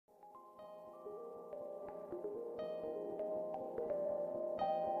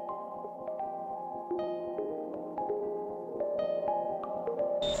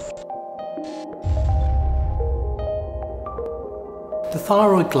The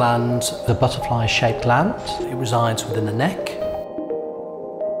thyroid gland is a butterfly-shaped gland. It resides within the neck.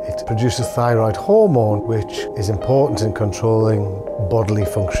 It produces thyroid hormone, which is important in controlling bodily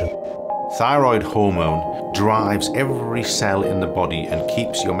function. Thyroid hormone drives every cell in the body and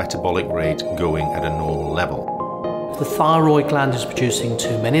keeps your metabolic rate going at a normal level. If the thyroid gland is producing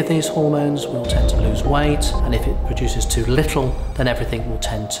too many of these hormones, we'll tend to lose weight, and if it produces too little, then everything will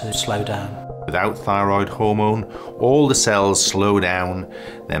tend to slow down. Without thyroid hormone, all the cells slow down,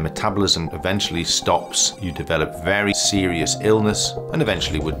 their metabolism eventually stops, you develop very serious illness and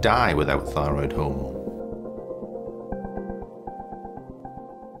eventually would die without thyroid hormone.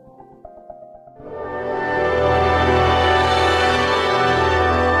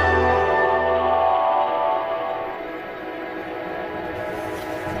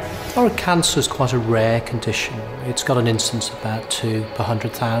 Thyroid cancer is quite a rare condition. It's got an incidence of about 2 per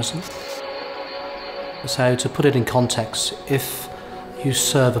 100,000. So to put it in context, if you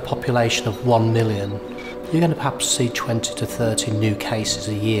serve a population of 1 million, you're going to perhaps see 20 to 30 new cases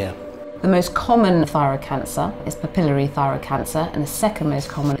a year. The most common thyroid cancer is papillary thyroid cancer, and the second most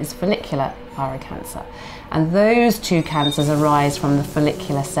common is follicular thyroid cancer. And those two cancers arise from the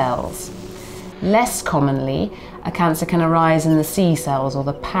follicular cells. Less commonly, a cancer can arise in the C cells or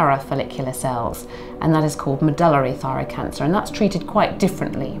the parafollicular cells, and that is called medullary thyroid cancer, and that's treated quite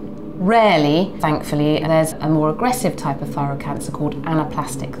differently. Rarely, thankfully, there's a more aggressive type of thyroid cancer called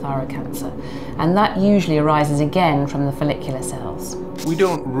anaplastic thyroid cancer, and that usually arises again from the follicular cells. We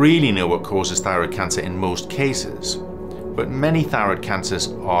don't really know what causes thyroid cancer in most cases, but many thyroid cancers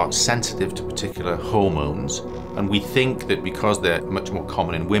are sensitive to particular hormones, and we think that because they're much more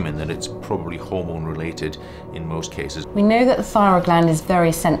common in women, that it's probably hormone related in most cases. We know that the thyroid gland is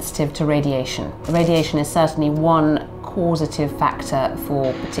very sensitive to radiation. Radiation is certainly one causative factor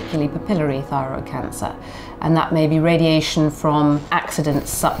for particularly papillary thyroid cancer, and that may be radiation from accidents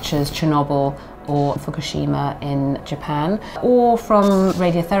such as Chernobyl or Fukushima in Japan, or from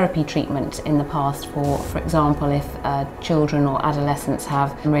radiotherapy treatment in the past for example, if children or adolescents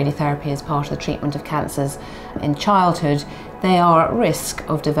have radiotherapy as part of the treatment of cancers in childhood, they are at risk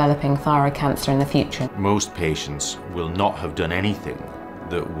of developing thyroid cancer in the future. Most patients will not have done anything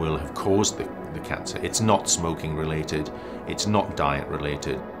that will have caused the cancer. It's not smoking related, it's not diet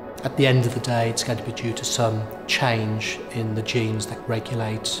related. At the end of the day, it's going to be due to some change in the genes that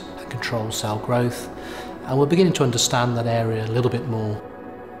regulate and control cell growth, and we're beginning to understand that area a little bit more.